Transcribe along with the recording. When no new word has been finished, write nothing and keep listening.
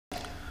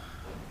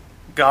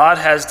God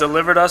has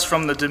delivered us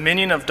from the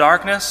dominion of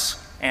darkness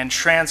and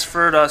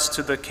transferred us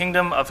to the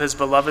kingdom of his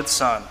beloved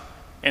Son,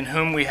 in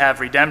whom we have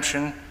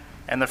redemption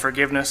and the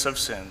forgiveness of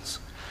sins.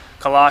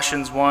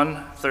 Colossians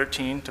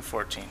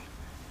 1:13-14.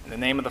 In the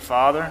name of the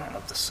Father, and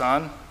of the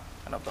Son,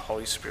 and of the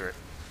Holy Spirit.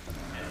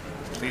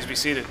 Please be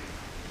seated.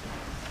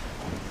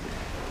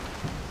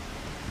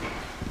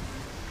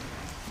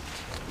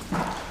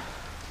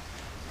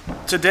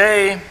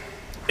 Today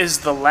is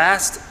the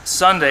last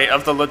Sunday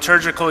of the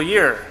liturgical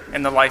year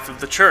in the life of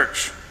the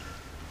church.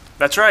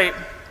 That's right.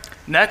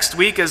 Next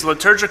week is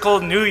liturgical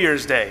New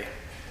Year's Day.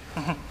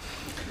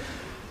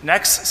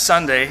 Next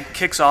Sunday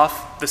kicks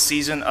off the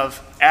season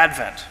of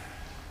Advent.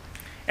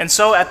 And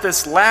so at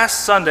this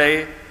last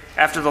Sunday,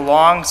 after the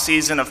long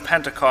season of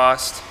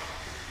Pentecost,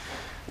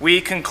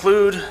 we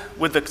conclude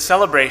with the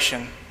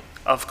celebration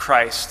of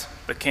Christ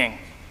the King.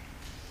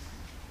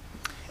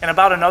 In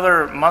about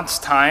another month's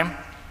time,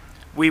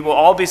 we will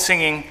all be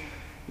singing,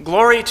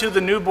 "Glory to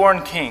the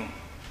newborn King."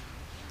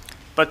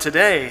 But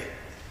today,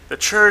 the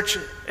church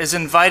is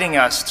inviting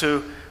us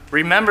to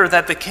remember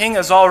that the King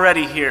is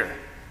already here,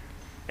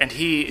 and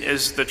he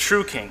is the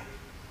true King.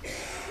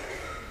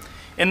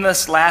 In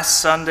this last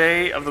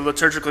Sunday of the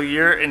liturgical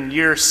year, in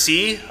year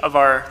C of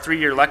our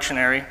 3-year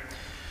lectionary,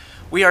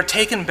 we are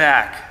taken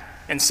back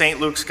in St.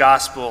 Luke's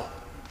Gospel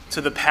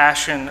to the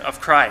Passion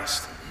of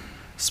Christ,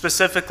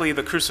 specifically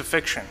the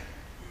crucifixion,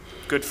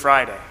 Good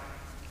Friday.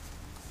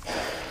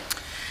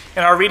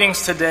 In our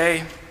readings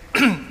today,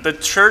 the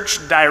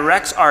church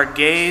directs our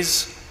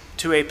gaze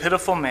to a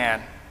pitiful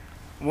man,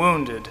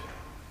 wounded,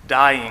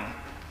 dying,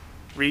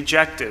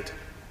 rejected,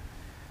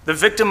 the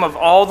victim of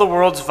all the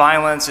world's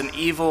violence and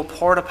evil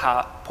poured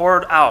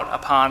out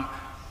upon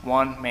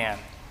one man.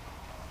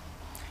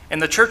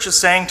 And the church is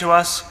saying to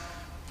us,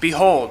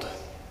 "Behold,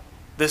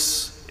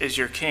 this is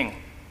your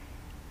king,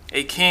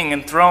 a king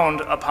enthroned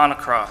upon a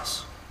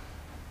cross."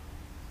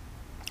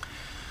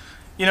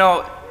 You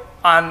know,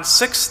 on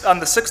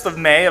the 6th of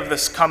May of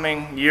this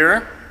coming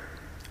year,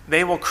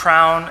 they will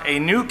crown a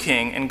new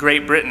king in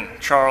Great Britain,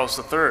 Charles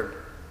III.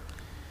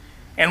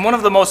 And one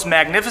of the most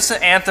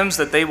magnificent anthems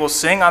that they will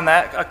sing on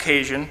that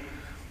occasion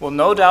will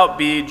no doubt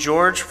be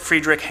George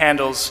Friedrich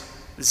Handel's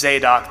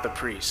Zadok the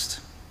Priest,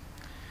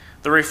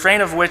 the refrain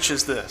of which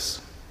is this: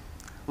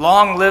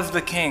 "Long live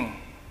the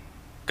King,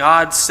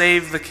 God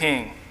save the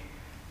King,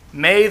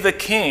 may the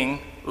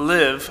King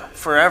live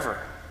forever."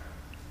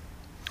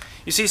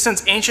 You see,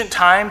 since ancient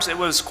times, it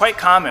was quite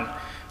common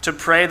to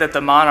pray that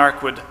the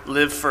monarch would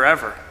live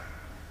forever,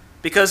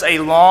 because a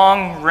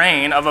long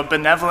reign of a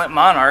benevolent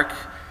monarch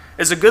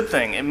is a good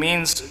thing. It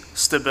means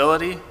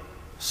stability,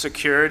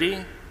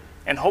 security,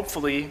 and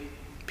hopefully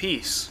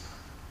peace.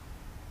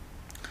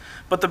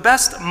 But the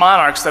best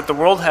monarchs that the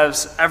world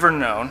has ever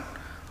known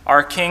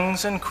are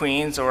kings and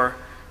queens or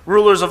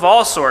rulers of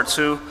all sorts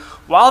who,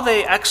 while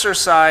they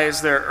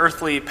exercise their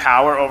earthly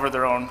power over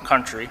their own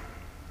country,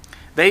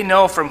 they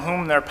know from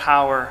whom their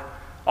power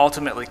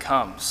ultimately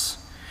comes,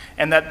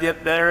 and that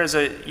there is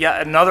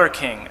yet another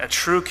king, a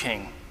true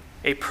king,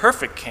 a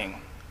perfect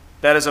king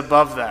that is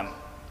above them,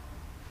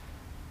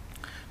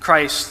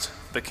 Christ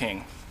the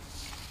King.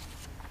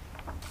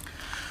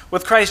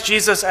 With Christ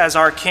Jesus as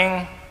our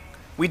King,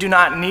 we do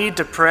not need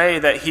to pray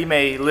that he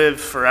may live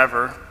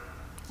forever,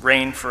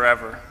 reign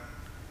forever,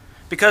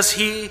 because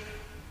he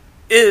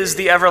is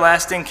the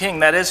everlasting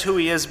King. That is who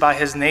he is by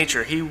his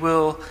nature. He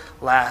will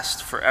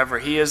last forever.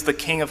 He is the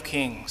King of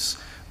kings,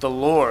 the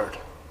Lord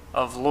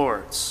of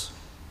lords.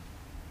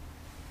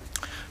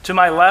 To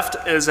my left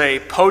is a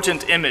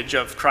potent image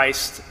of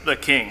Christ the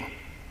King,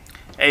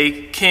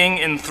 a king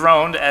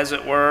enthroned, as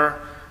it were,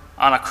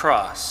 on a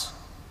cross.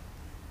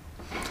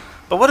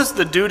 But what is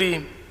the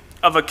duty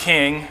of a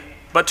king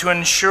but to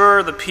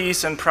ensure the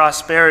peace and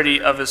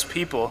prosperity of his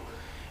people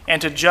and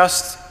to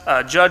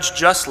judge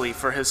justly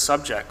for his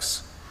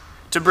subjects,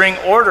 to bring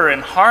order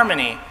and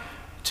harmony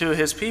to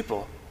his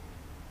people?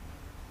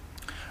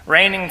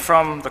 Reigning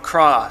from the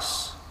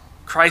cross,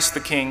 Christ the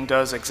King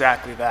does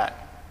exactly that.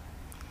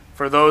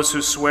 For those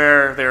who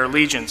swear their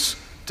allegiance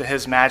to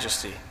his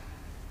majesty,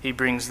 he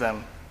brings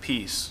them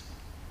peace.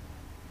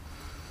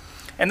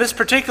 And this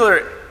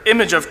particular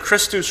image of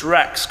Christus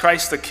Rex,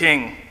 Christ the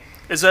King,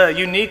 is a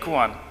unique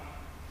one.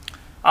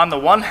 On the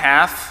one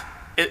half,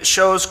 it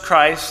shows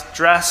Christ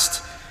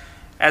dressed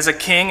as a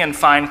king in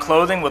fine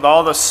clothing with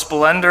all the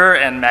splendor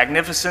and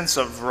magnificence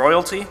of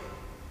royalty.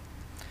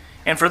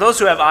 And for those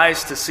who have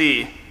eyes to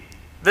see,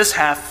 this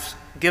half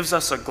gives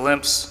us a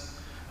glimpse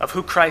of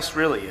who Christ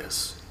really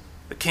is,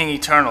 the King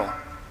eternal,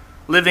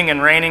 living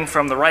and reigning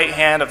from the right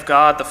hand of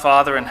God the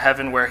Father in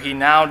heaven, where he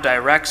now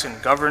directs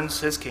and governs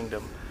his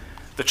kingdom,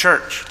 the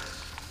church.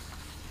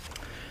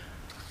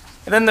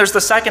 And then there's the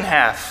second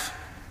half.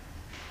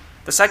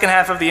 The second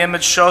half of the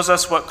image shows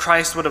us what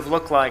Christ would have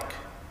looked like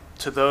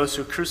to those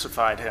who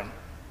crucified him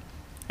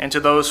and to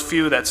those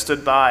few that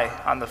stood by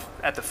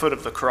at the foot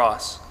of the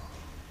cross.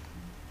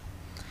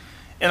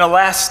 In a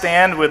last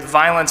stand with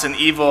violence and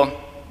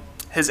evil,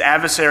 his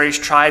adversaries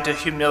tried to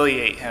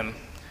humiliate him,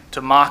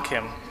 to mock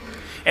him,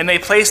 and they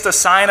placed a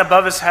sign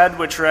above his head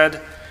which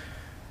read,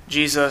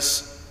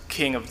 Jesus,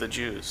 King of the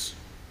Jews.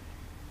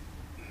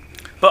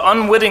 But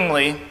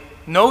unwittingly,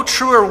 no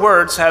truer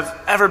words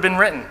have ever been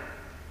written.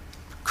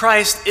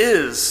 Christ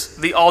is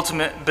the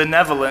ultimate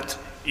benevolent,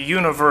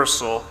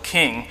 universal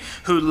King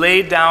who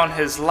laid down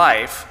his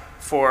life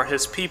for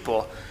his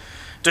people,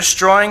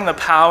 destroying the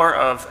power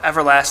of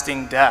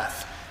everlasting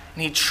death.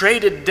 And he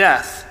traded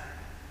death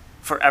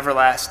for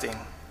everlasting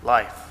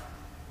life.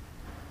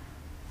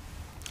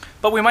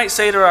 But we might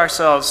say to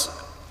ourselves,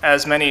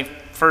 as many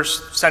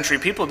first century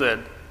people did,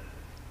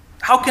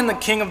 how can the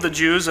King of the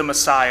Jews, a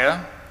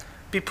Messiah,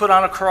 be put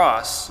on a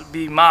cross,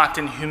 be mocked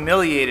and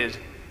humiliated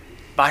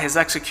by his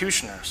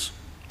executioners?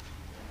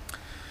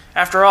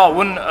 After all,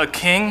 wouldn't a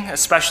king,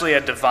 especially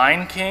a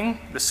divine king,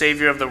 the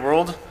Savior of the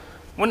world,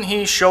 wouldn't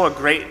he show a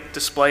great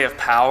display of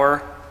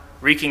power,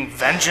 wreaking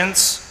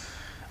vengeance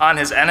on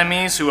his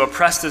enemies who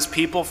oppressed his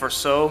people for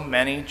so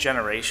many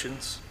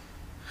generations?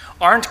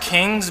 Aren't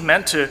kings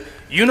meant to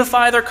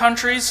unify their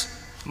countries,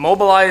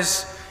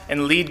 mobilize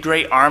and lead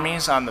great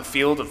armies on the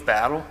field of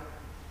battle,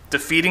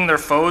 defeating their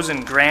foes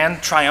in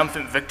grand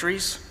triumphant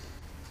victories?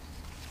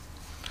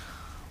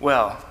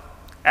 Well,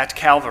 at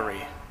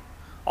Calvary,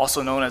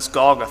 also known as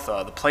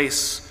Golgotha, the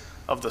place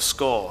of the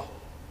skull,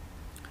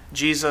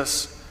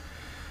 Jesus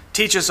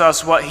teaches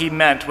us what he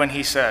meant when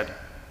he said,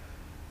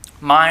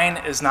 "Mine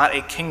is not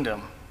a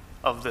kingdom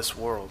of this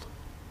world."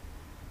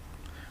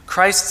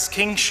 Christ's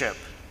kingship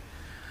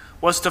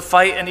was to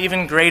fight an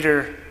even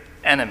greater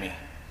enemy,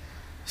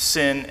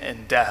 sin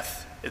and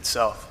death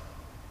itself.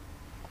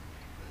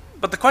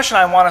 But the question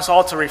I want us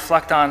all to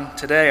reflect on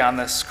today on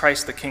this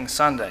Christ the King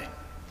Sunday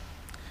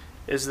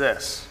is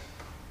this: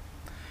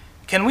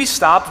 can we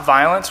stop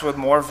violence with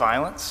more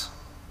violence?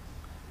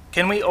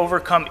 Can we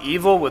overcome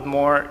evil with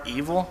more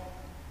evil?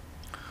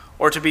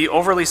 Or to be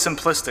overly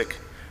simplistic,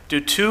 do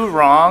two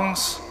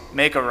wrongs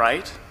make a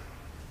right?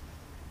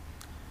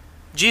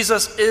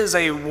 Jesus is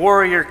a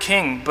warrior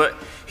king, but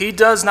he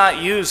does not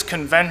use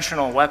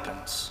conventional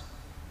weapons.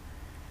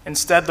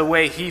 Instead, the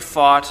way he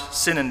fought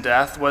sin and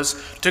death was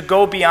to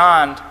go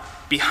behind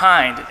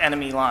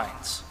enemy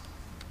lines.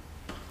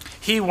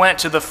 He went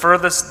to the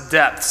furthest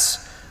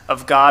depths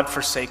of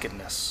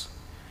God-forsakenness,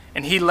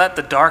 and he let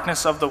the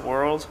darkness of the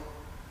world,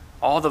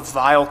 all the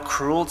vile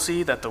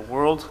cruelty that the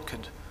world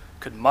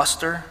could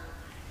muster,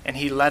 and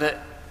he let it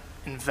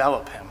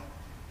envelop him.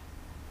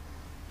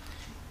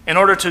 In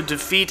order to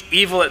defeat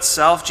evil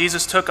itself,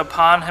 Jesus took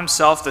upon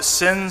himself the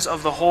sins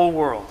of the whole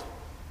world.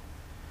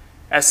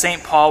 As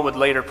St. Paul would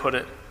later put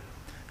it,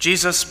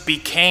 Jesus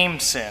became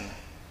sin,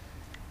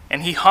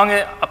 and he hung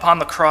it upon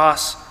the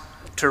cross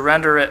to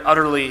render it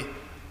utterly,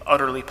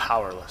 utterly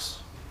powerless.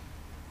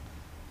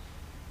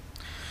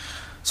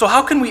 So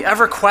how can we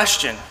ever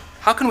question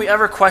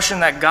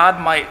that God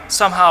might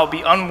somehow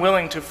be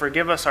unwilling to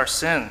forgive us our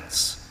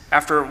sins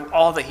after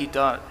all that he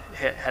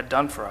had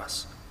done for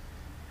us?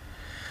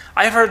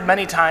 I've heard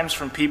many times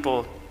from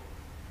people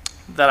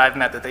that I've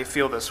met that they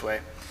feel this way,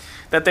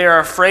 that they are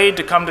afraid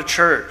to come to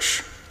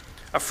church,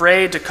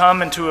 afraid to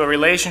come into a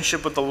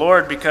relationship with the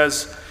Lord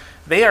because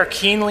they are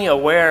keenly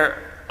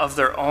aware of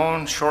their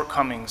own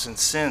shortcomings and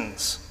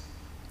sins.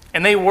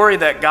 And they worry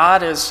that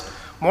God is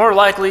more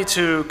likely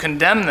to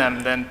condemn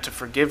them than to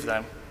forgive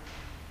them.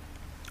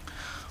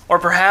 Or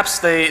perhaps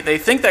they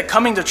think that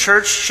coming to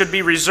church should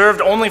be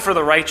reserved only for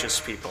the righteous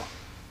people.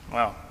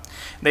 Well,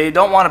 they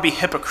don't want to be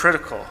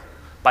hypocritical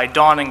by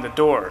donning the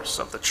doors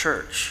of the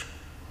church.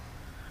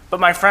 But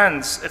my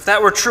friends, if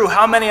that were true,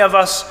 how many of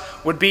us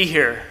would be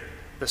here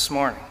this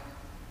morning?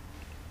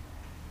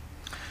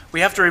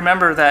 We have to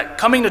remember that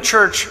coming to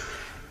church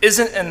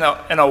isn't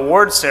an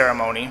award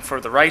ceremony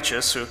for the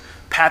righteous who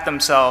pat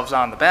themselves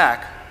on the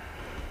back.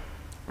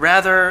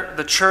 Rather,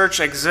 the church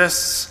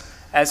exists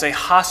as a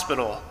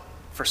hospital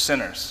for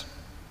sinners.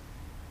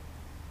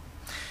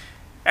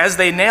 As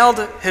they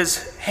nailed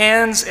his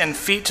hands and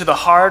feet to the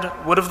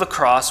hard wood of the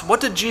cross,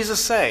 what did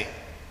Jesus say?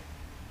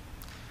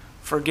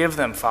 "Forgive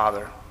them,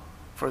 Father,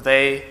 for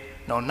they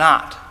know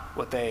not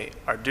what they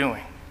are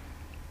doing."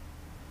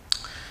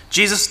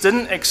 Jesus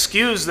didn't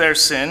excuse their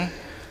sin,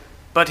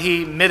 but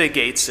he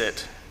mitigates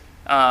it.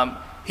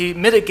 He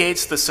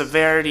mitigates the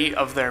severity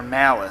of their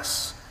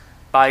malice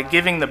by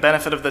giving the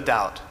benefit of the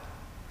doubt.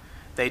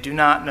 They do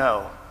not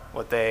know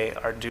what they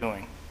are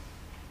doing.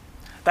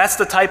 That's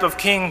the type of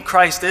king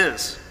Christ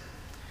is.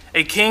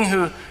 A king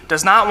who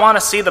does not want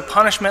to see the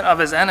punishment of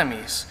his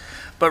enemies,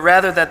 but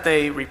rather that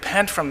they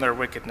repent from their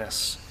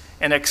wickedness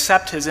and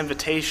accept his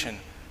invitation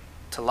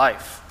to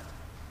life.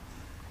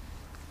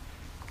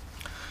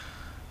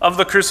 Of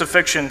the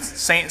crucifixion,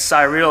 St.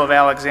 Cyril of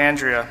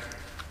Alexandria,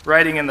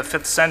 writing in the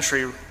 5th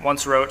century,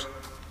 once wrote,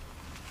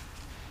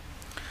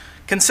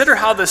 "Consider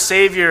how the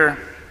Savior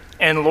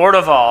and Lord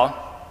of all,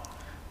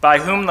 by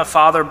whom the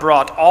Father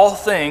brought all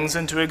things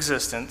into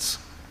existence,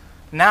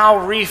 now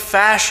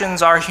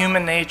refashions our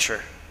human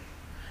nature,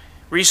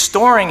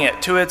 restoring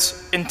it to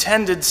its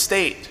intended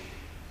state.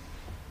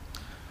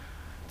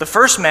 The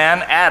first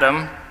man,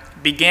 Adam,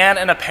 began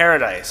in a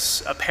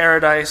paradise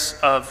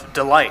of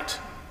delight.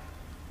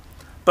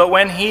 But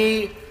when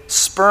he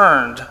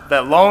spurned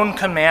that lone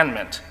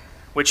commandment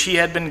which he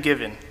had been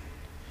given,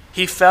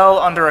 he fell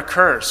under a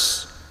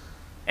curse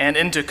and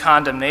into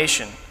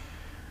condemnation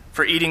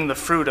for eating the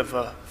fruit of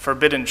a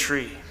forbidden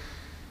tree.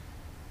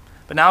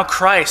 But now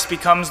Christ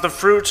becomes the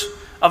fruit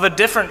of a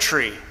different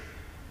tree,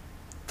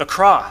 the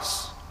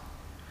cross,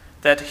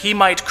 that he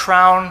might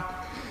crown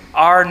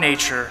our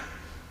nature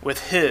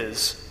with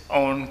his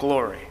own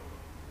glory.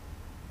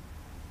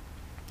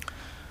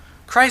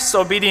 Christ's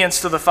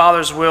obedience to the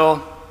Father's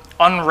will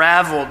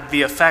unraveled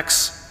the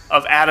effects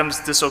of Adam's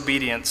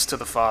disobedience to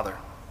the Father.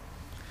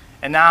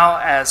 And now,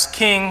 as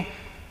King,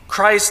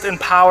 Christ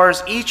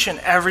empowers each and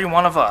every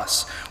one of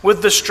us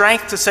with the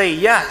strength to say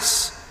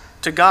yes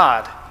to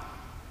God,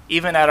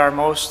 even at our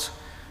most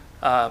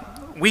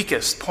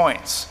weakest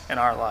points in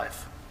our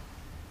life.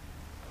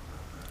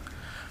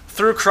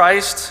 Through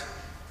Christ,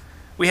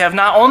 we have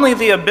not only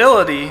the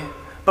ability,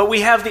 but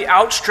we have the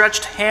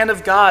outstretched hand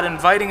of God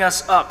inviting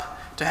us up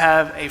to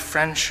have a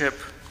friendship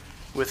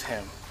with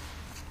him.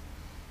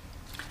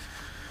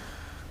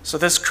 So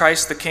this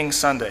Christ the King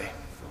Sunday,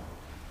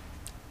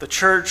 the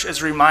church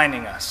is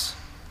reminding us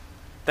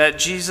that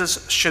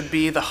Jesus should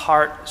be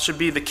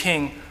the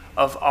King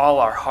of all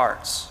our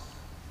hearts.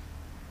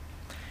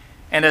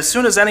 And as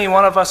soon as any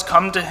one of us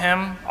come to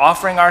him,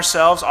 offering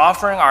ourselves,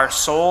 offering our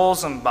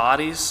souls and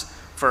bodies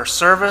for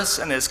service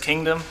in his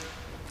kingdom,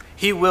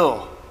 he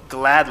will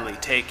gladly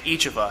take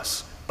each of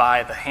us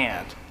by the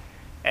hand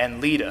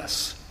and lead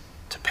us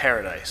to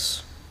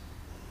paradise.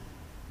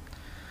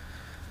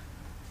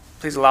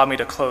 Please allow me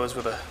to close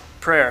with a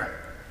prayer.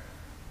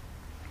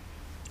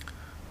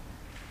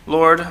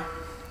 Lord,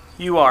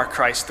 you are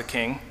Christ the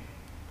King,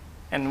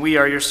 and we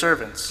are your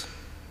servants.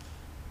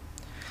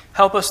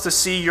 Help us to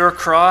see your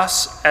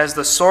cross as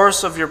the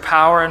source of your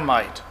power and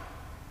might.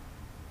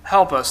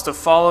 Help us to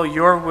follow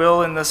your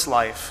will in this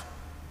life,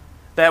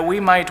 that we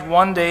might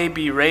one day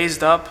be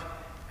raised up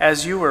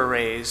as you were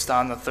raised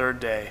on the third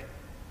day.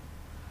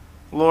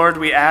 Lord,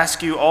 we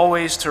ask you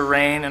always to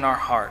reign in our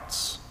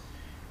hearts.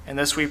 And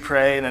this we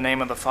pray in the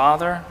name of the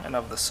Father, and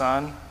of the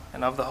Son,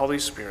 and of the Holy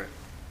Spirit.